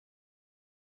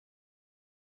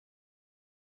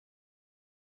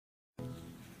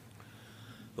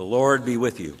The Lord be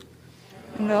with you.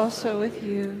 And also with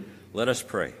you. Let us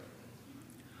pray.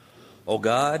 O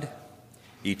God,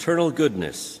 eternal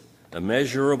goodness,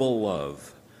 immeasurable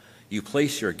love, you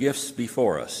place your gifts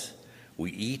before us.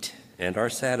 We eat and are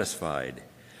satisfied.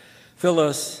 Fill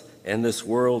us and this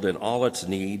world and all its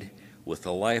need with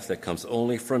the life that comes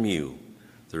only from you,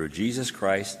 through Jesus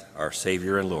Christ, our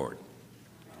Savior and Lord.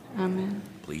 Amen.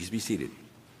 Please be seated.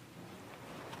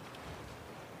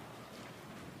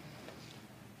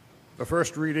 The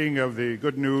first reading of the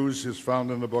Good News is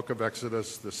found in the book of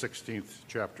Exodus, the 16th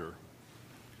chapter.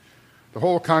 The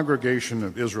whole congregation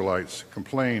of Israelites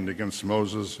complained against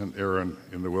Moses and Aaron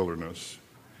in the wilderness.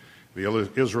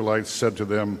 The Israelites said to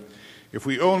them, "If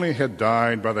we only had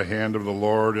died by the hand of the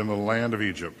Lord in the land of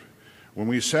Egypt, when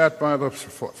we sat by the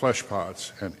flesh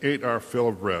pots and ate our fill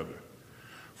of bread.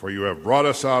 For you have brought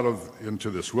us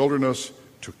into this wilderness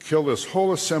to kill this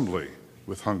whole assembly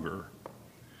with hunger."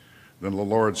 Then the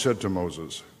Lord said to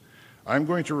Moses, "I am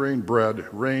going to rain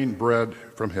bread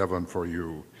from heaven for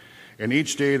you, and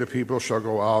each day the people shall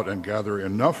go out and gather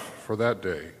enough for that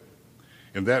day.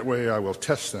 In that way I will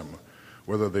test them,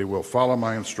 whether they will follow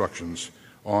my instructions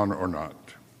on or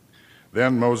not."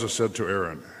 Then Moses said to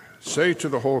Aaron, "Say to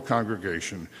the whole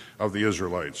congregation of the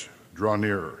Israelites, 'Draw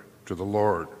near to the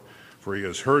Lord, for he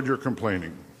has heard your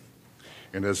complaining.'"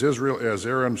 And as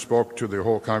Aaron spoke to the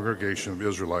whole congregation of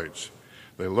Israelites,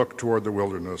 they looked toward the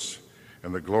wilderness,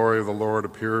 and the glory of the Lord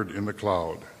appeared in the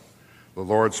cloud. The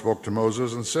Lord spoke to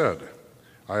Moses and said,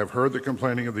 "I have heard the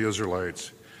complaining of the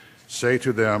Israelites. Say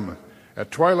to them, 'At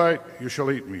twilight you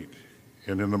shall eat meat,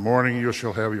 and in the morning you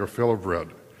shall have your fill of bread.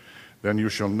 Then you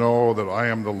shall know that I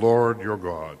am the Lord your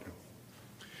God.'"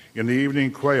 In the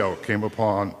evening quail came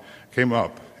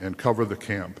up and covered the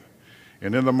camp,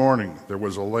 and in the morning there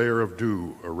was a layer of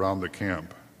dew around the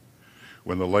camp.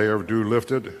 When the layer of dew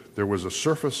lifted, there was a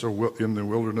surface in the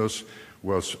wilderness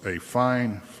was a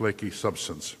fine, flaky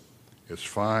substance, as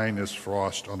fine as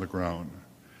frost on the ground.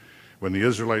 When the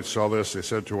Israelites saw this, they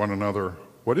said to one another,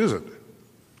 "What is it?"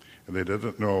 And they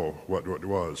didn't know what it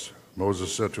was.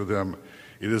 Moses said to them,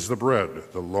 "It is the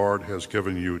bread the Lord has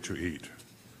given you to eat."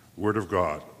 Word of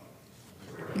God.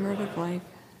 Word of life.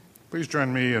 Please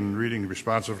join me in reading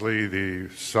responsively the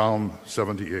Psalm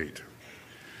 78.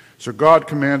 So God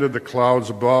commanded the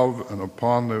clouds above and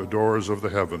upon the doors of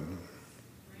the heaven.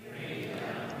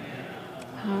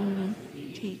 Upon the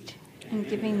feet, and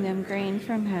giving them grain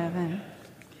from heaven.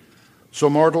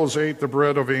 So mortals ate the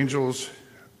bread of angels.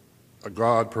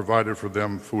 God provided for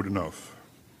them food enough.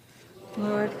 The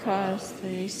Lord caused the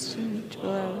east wind to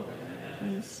blow,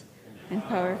 and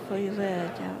powerfully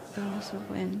led out those of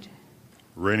wind.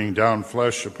 Raining down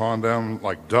flesh upon them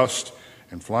like dust,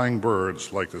 and flying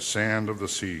birds like the sand of the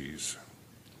seas.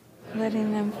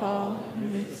 Letting them fall in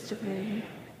the midst of it,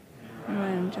 and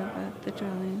round about the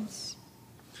dwellings.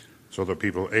 So the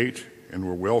people ate and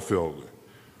were well filled,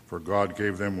 for God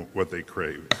gave them what they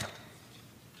craved.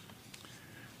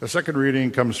 The second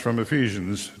reading comes from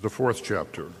Ephesians, the 4th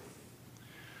chapter.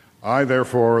 "I,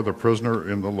 therefore, the prisoner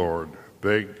in the Lord,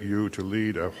 beg you to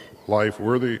lead a life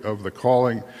worthy of the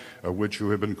calling of which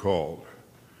you have been called,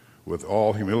 with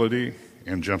all humility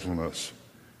and gentleness,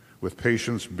 with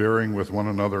patience bearing with one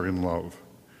another in love,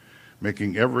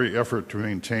 making every effort to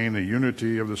maintain the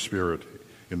unity of the Spirit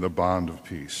in the bond of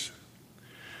peace.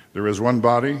 There is one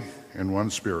body and one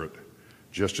Spirit,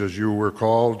 just as you were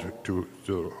called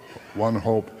to one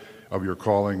hope of your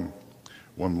calling,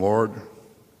 one Lord,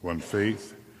 one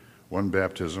faith, one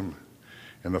baptism,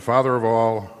 and the Father of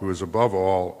all, who is above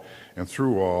all and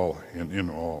through all and in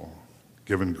all,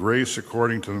 given grace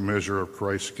according to the measure of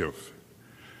Christ's gift.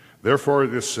 Therefore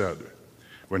it is said,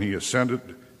 when he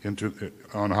ascended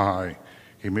on high,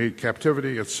 he made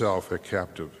captivity itself a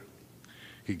captive.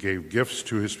 He gave gifts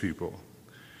to his people.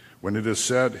 When it is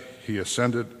said he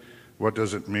ascended, what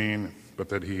does it mean but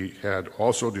that he had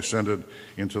also descended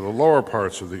into the lower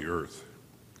parts of the earth?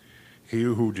 He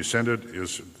who descended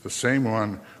is the same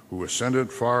one who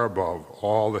ascended far above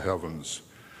all the heavens,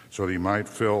 so that he might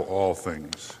fill all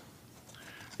things.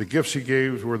 The gifts he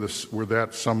gave were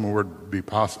that some would be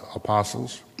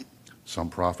apostles, some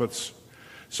prophets,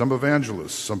 some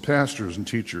evangelists, some pastors and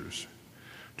teachers,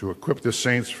 to equip the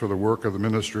saints for the work of the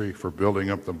ministry, for building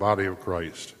up the body of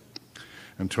Christ,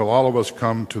 until all of us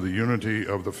come to the unity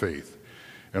of the faith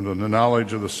and of the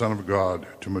knowledge of the Son of God,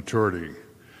 to maturity,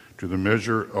 to the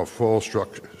measure of full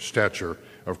stature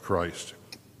of Christ.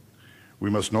 We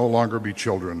must no longer be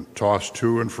children, tossed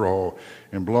to and fro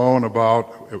and blown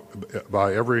about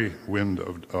by every wind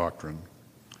of doctrine,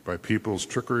 by people's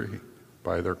trickery,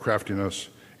 by their craftiness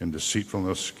and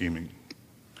deceitfulness scheming.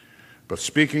 But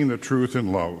speaking the truth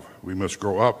in love, we must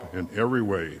grow up in every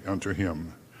way unto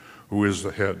him who is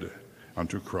the head,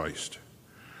 unto Christ,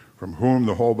 from whom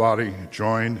the whole body,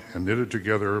 joined and knitted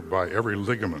together by every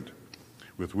ligament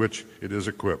with which it is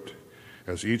equipped,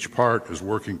 as each part is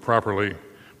working properly,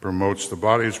 promotes the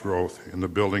body's growth in the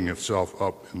building itself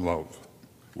up in love.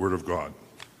 Word of God.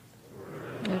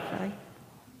 Okay.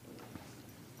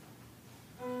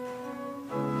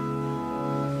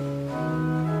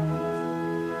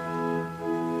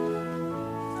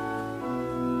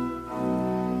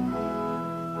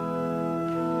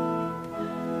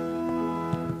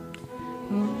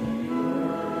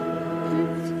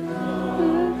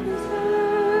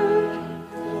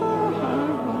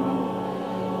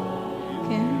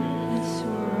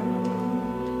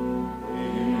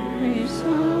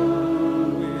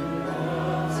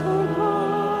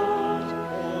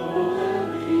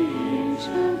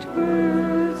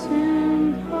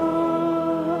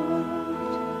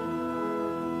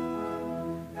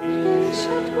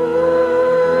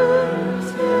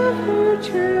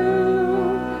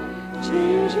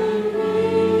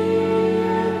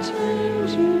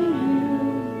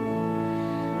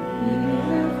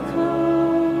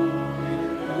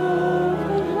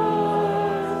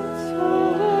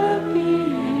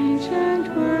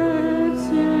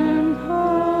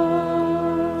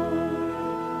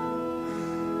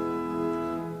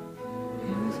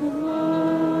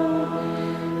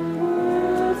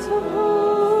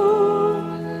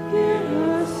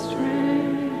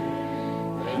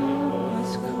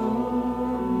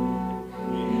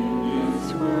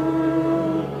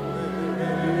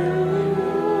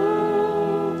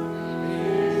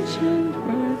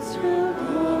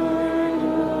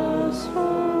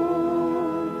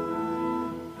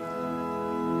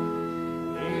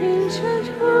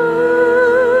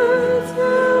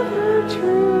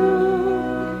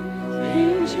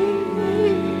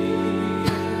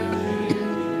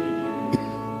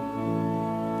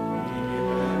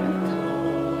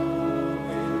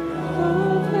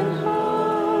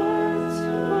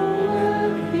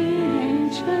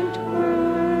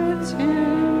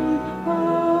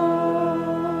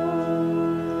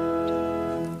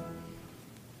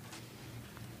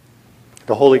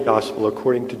 The Holy Gospel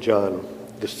according to John,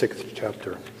 the 6th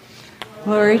chapter.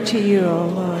 Glory to you, O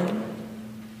Lord.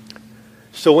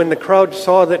 So when the crowd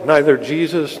saw that neither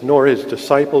Jesus nor his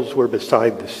disciples were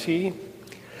beside the sea,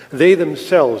 they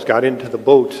themselves got into the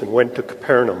boats and went to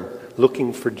Capernaum,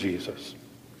 looking for Jesus.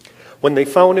 When they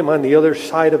found him on the other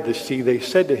side of the sea, they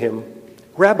said to him,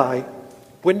 "Rabbi,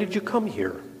 when did you come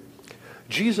here?"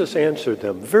 Jesus answered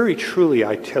them, "Very truly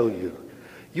I tell you,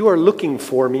 you are looking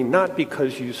for me not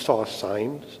because you saw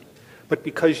signs, but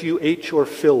because you ate your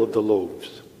fill of the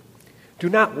loaves. Do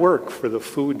not work for the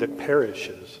food that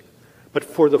perishes, but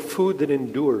for the food that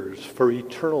endures for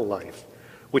eternal life,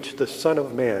 which the Son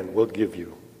of Man will give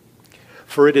you.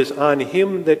 For it is on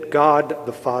him that God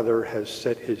the Father has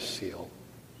set his seal."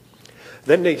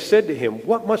 Then they said to him,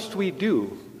 "What must we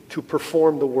do to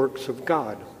perform the works of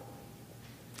God?"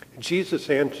 Jesus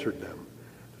answered them,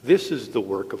 "This is the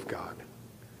work of God,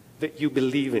 that you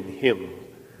believe in him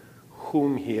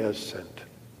whom he has sent."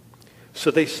 So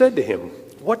they said to him,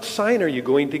 "What sign are you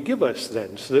going to give us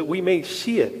then, so that we may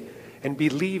see it and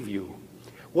believe you?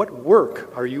 What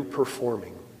work are you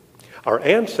performing? Our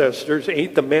ancestors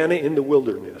ate the manna in the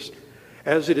wilderness.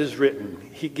 As it is written,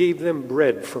 he gave them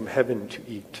bread from heaven to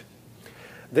eat."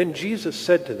 Then Jesus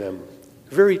said to them,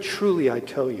 "Very truly I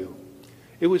tell you,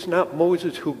 it was not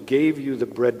Moses who gave you the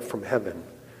bread from heaven,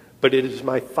 but it is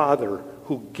my Father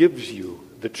who gives you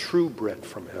the true bread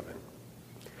from heaven.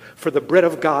 For the bread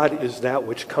of God is that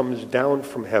which comes down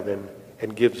from heaven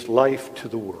and gives life to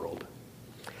the world."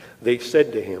 They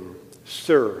said to him,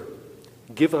 "Sir,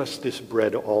 give us this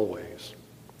bread always."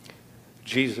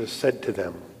 Jesus said to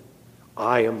them,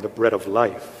 "I am the bread of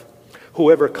life.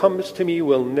 Whoever comes to me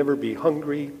will never be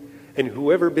hungry, and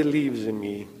whoever believes in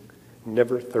me,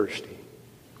 never thirsty."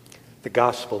 The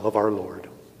gospel of our Lord.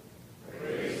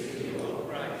 Praise to you, O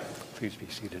Christ. Please be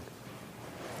seated.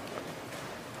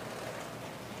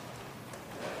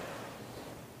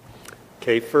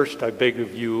 Okay, first I beg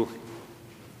of you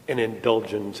an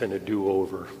indulgence and a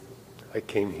do-over. I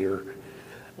came here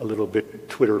a little bit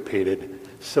Twitter-pated.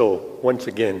 So, once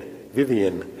again,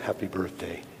 Vivian, happy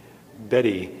birthday.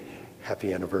 Betty,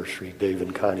 happy anniversary. Dave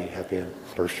and Connie, happy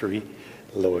anniversary.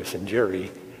 Lois and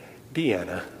Jerry.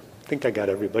 Deanna, I think I got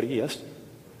everybody, yes?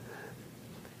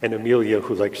 And Amelia,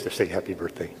 who likes to say happy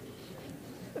birthday.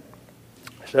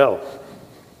 So,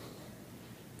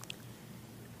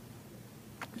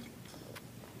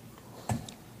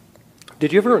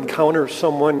 did you ever encounter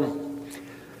someone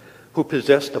who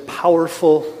possessed a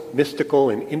powerful, mystical,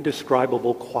 and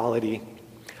indescribable quality,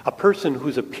 a person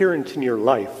whose appearance in your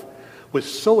life was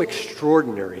so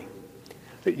extraordinary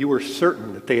that you were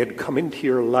certain that they had come into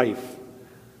your life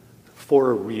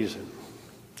for a reason.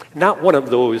 Not one of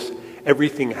those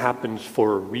everything happens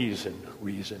for a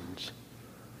reasons,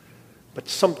 but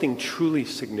something truly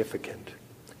significant,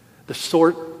 the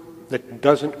sort that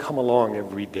doesn't come along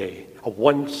every day, a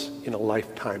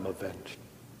once-in-a-lifetime event.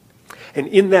 And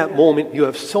in that moment, you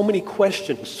have so many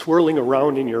questions swirling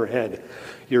around in your head.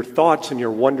 Your thoughts and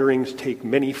your wonderings take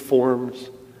many forms,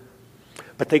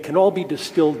 but they can all be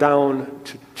distilled down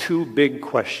to two big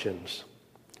questions.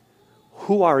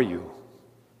 Who are you?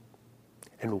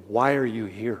 And why are you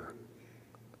here?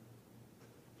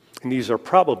 And these are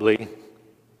probably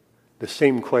the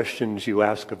same questions you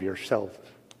ask of yourself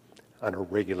on a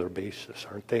regular basis,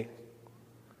 aren't they?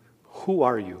 Who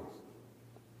are you?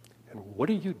 And what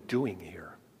are you doing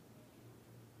here?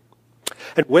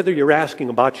 And whether you're asking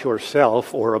about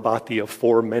yourself or about the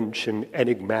aforementioned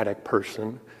enigmatic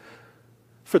person,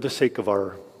 for the sake of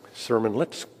our sermon,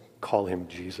 let's call him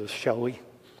Jesus, shall we?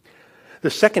 The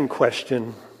second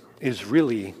question is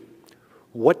really,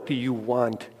 what do you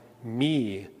want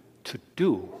me to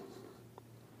do?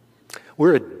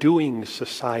 We're a doing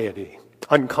society,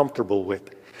 uncomfortable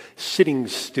with sitting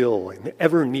still and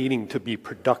ever needing to be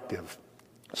productive.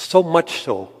 So much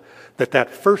so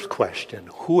that first question,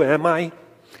 who am I,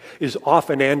 is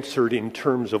often answered in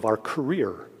terms of our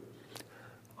career.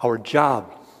 Our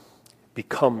job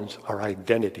becomes our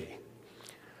identity.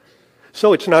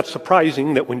 So it's not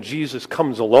surprising that when Jesus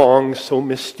comes along, so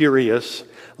mysterious,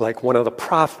 like one of the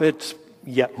prophets,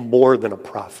 yet more than a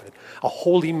prophet, a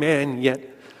holy man, yet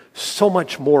so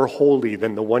much more holy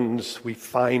than the ones we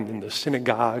find in the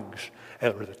synagogues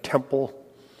or the temple.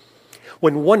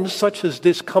 When one such as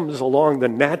this comes along, the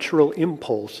natural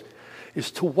impulse is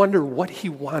to wonder what he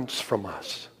wants from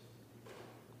us.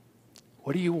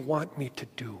 What do you want me to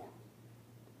do?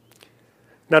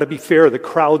 Now, to be fair, the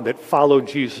crowd that followed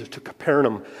Jesus to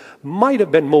Capernaum might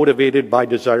have been motivated by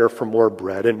desire for more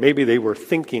bread, and maybe they were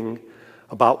thinking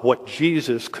about what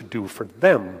Jesus could do for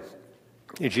them.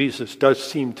 Jesus does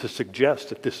seem to suggest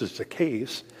that this is the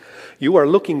case. You are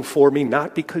looking for me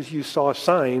not because you saw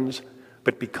signs,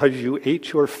 but because you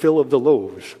ate your fill of the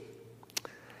loaves.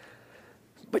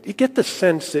 But you get the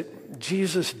sense that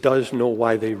Jesus does know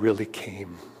why they really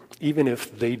came, even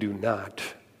if they do not,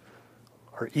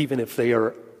 or even if they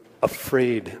are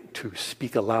afraid to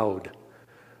speak aloud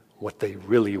what they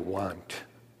really want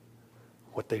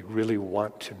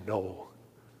to know.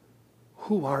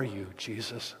 Who are you,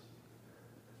 Jesus?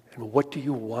 And what do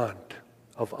you want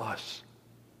of us?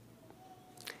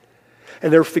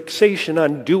 And their fixation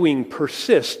on doing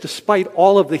persists despite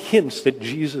all of the hints that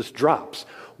Jesus drops.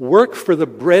 Work for the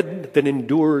bread that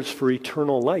endures for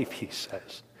eternal life, he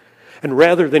says. And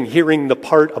rather than hearing the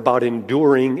part about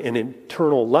enduring and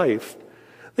eternal life,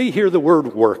 they hear the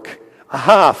word work.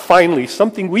 Aha, finally,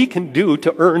 something we can do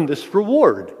to earn this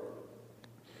reward.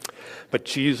 But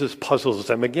Jesus puzzles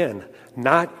them again.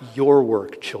 Not your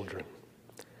work, children,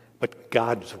 but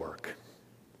God's work.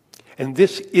 And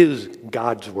this is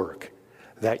God's work,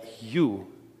 that you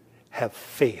have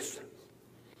faith.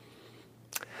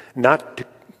 Not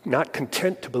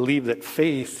content to believe that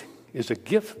faith is a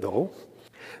gift, though,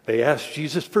 they asked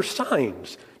Jesus for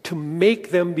signs to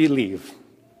make them believe.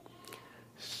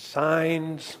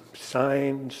 Signs,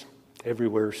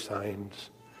 everywhere signs.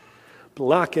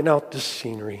 Blocking out the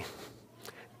scenery.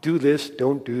 Do this,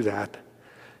 don't do that.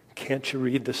 Can't you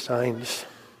read the signs?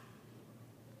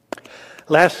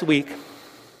 Last week,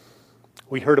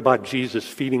 we heard about Jesus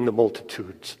feeding the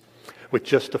multitudes with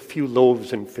just a few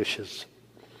loaves and fishes.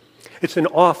 It's an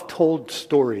oft-told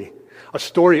story, a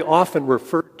story often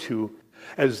referred to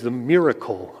as the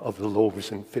miracle of the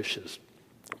loaves and fishes.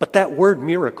 But that word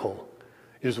miracle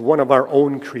is one of our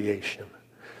own creation.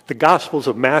 The Gospels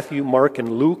of Matthew, Mark, and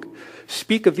Luke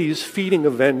speak of these feeding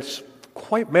events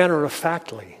quite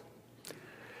matter-of-factly.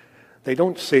 They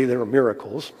don't say they're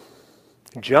miracles.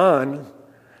 John,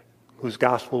 whose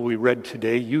Gospel we read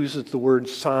today, uses the word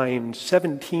sign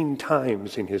 17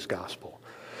 times in his Gospel,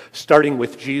 starting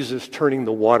with Jesus turning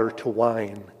the water to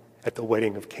wine at the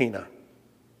wedding of Cana.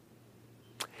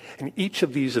 And each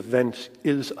of these events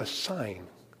is a sign,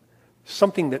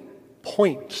 something that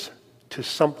points to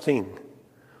something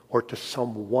or to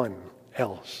someone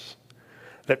else,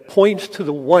 that points to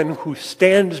the one who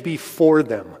stands before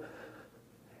them.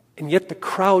 And yet the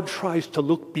crowd tries to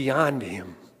look beyond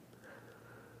him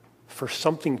for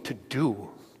something to do.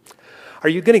 Are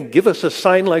you going to give us a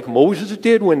sign like Moses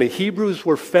did when the Hebrews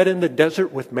were fed in the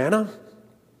desert with manna?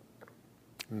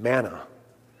 manna.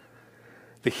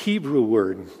 The Hebrew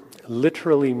word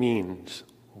literally means,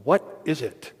 what is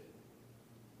it?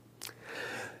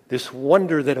 This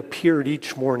wonder that appeared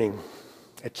each morning,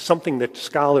 it's something that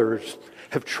scholars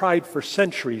have tried for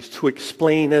centuries to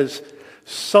explain as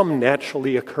some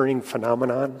naturally occurring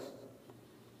phenomenon.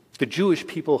 The Jewish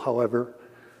people, however,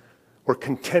 were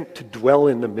content to dwell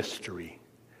in the mystery,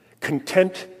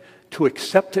 content to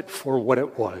accept it for what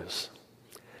it was,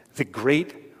 the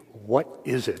great what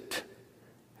is it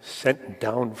sent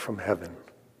down from heaven.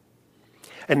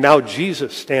 And now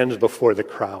Jesus stands before the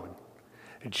crowd.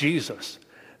 Jesus,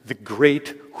 the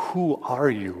great who are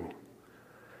you,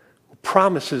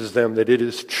 promises them that it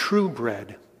is true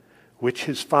bread which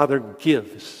his Father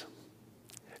gives.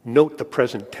 Note the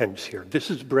present tense here. This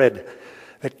is bread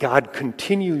that God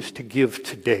continues to give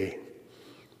today,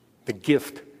 the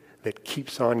gift that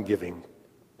keeps on giving.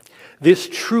 This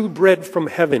true bread from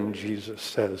heaven, Jesus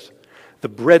says, the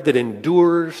bread that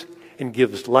endures and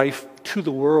gives life to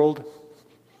the world,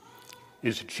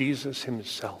 is Jesus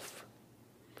himself.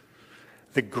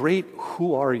 The great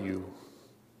who are you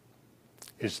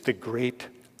is the great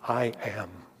I am.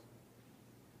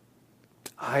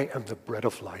 I am the bread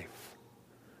of life.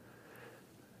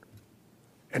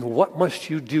 And what must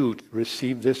you do to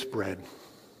receive this bread?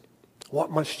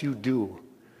 What must you do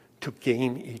to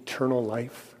gain eternal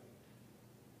life?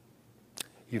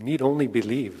 You need only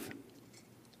believe.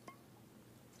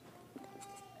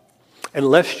 And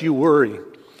lest you worry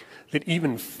that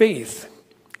even faith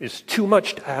is too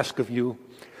much to ask of you,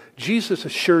 Jesus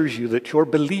assures you that your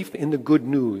belief in the good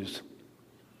news,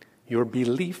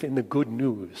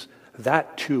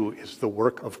 that too is the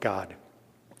work of God.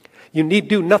 You need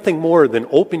do nothing more than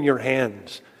open your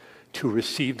hands to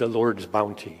receive the Lord's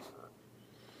bounty.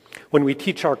 When we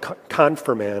teach our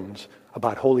confirmands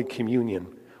about Holy Communion,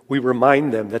 we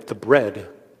remind them that the bread,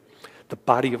 the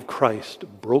body of Christ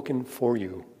broken for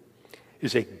you,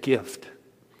 is a gift.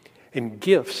 And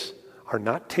gifts are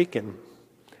not taken,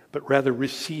 but rather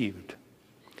received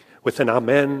with an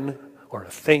amen or a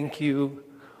thank you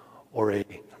or a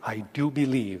I do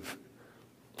believe,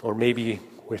 or maybe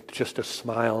with just a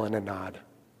smile and a nod.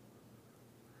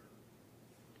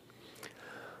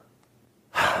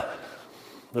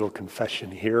 Little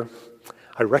confession here.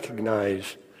 I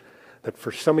recognize that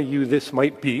for some of you this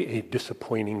might be a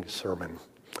disappointing sermon,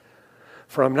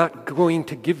 for I'm not going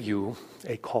to give you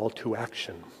a call to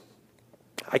action.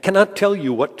 I cannot tell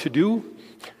you what to do,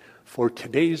 for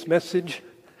today's message,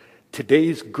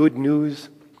 today's good news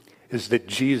is that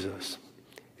Jesus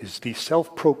is the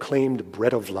self-proclaimed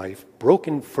bread of life,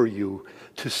 broken for you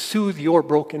to soothe your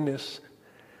brokenness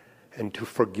and to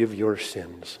forgive your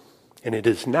sins. And it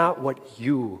is not what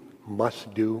you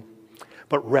must do,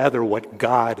 but rather what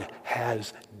God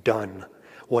has done,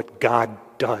 what God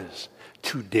does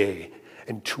today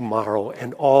and tomorrow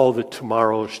and all the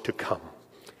tomorrows to come.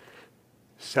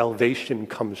 Salvation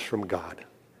comes from God,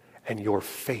 and your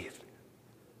faith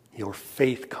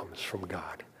comes from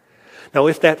God. Now,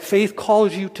 if that faith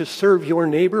calls you to serve your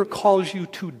neighbor, calls you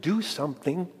to do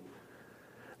something,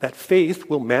 that faith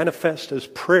will manifest as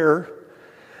prayer,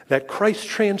 that Christ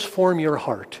transform your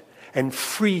heart and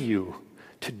free you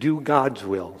to do God's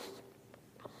will.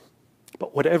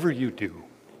 But whatever you do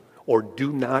or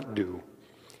do not do,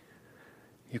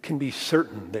 you can be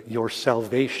certain that your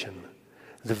salvation,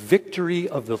 the victory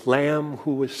of the Lamb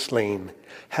who was slain,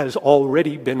 has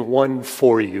already been won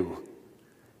for you.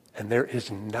 And there is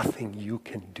nothing you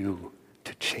can do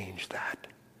to change that.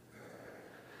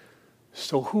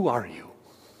 So who are you?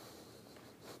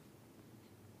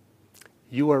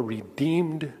 You are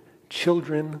redeemed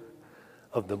children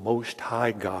of the Most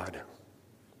High God.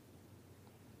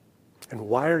 And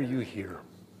why are you here?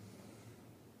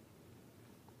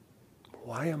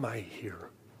 Why am I here?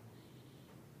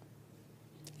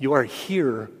 You are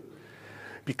here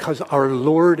because our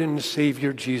Lord and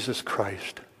Savior Jesus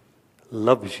Christ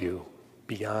loves you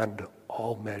beyond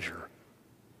all measure.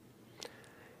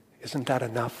 Isn't that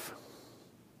enough?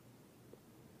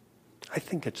 I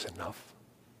think it's enough.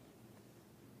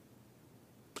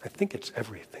 I think it's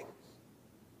everything.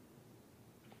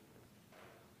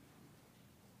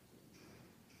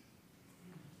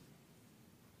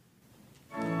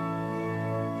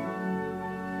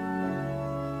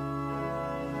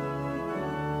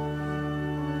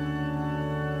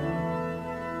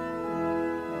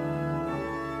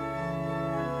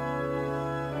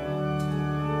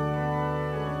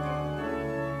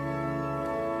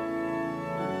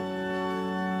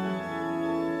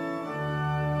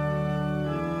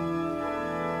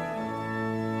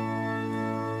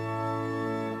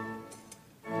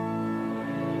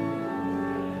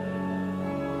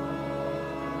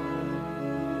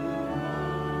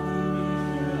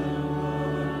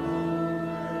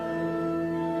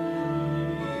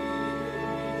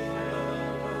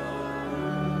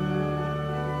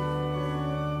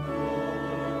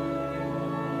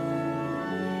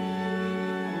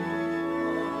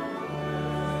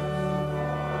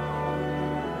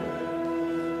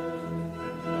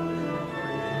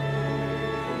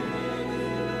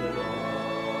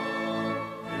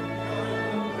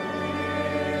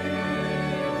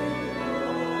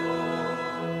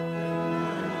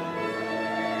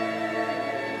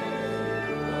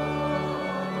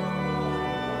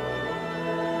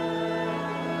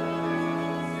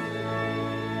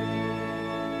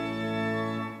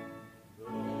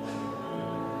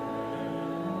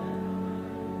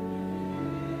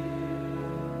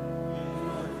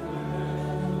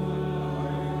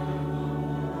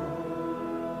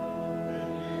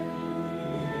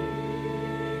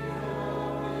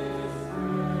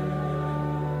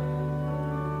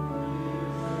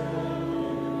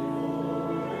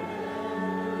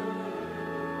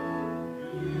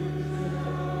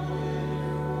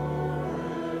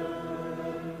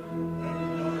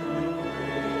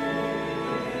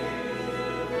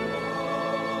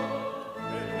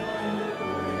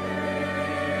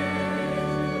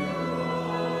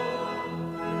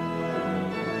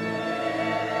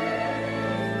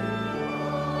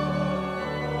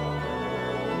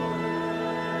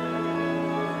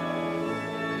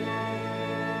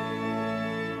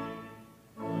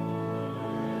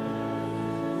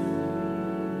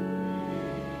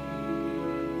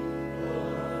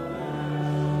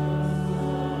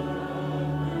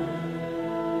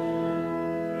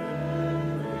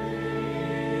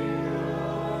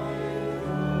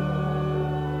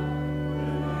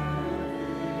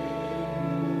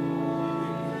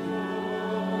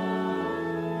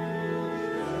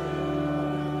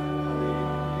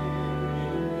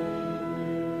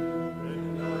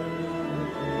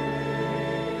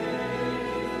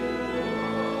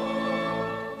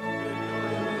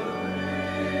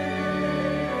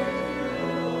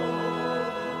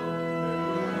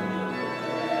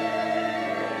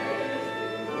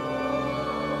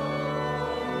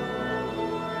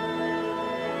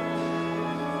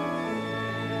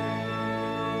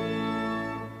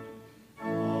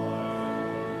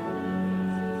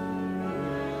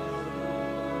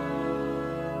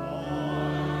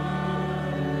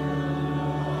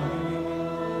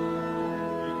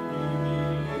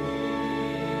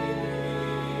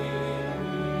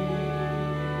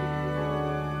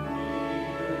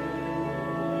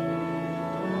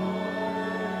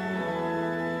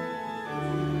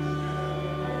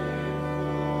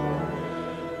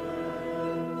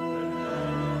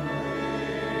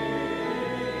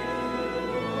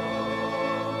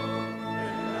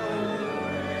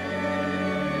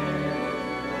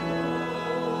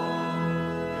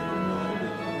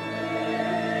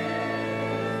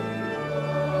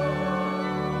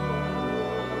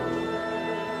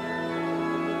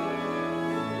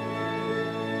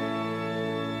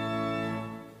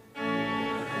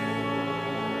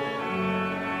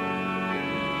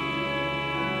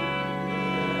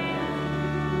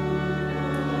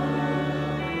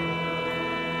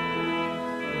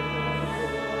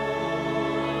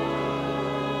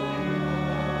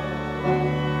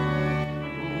 Lord.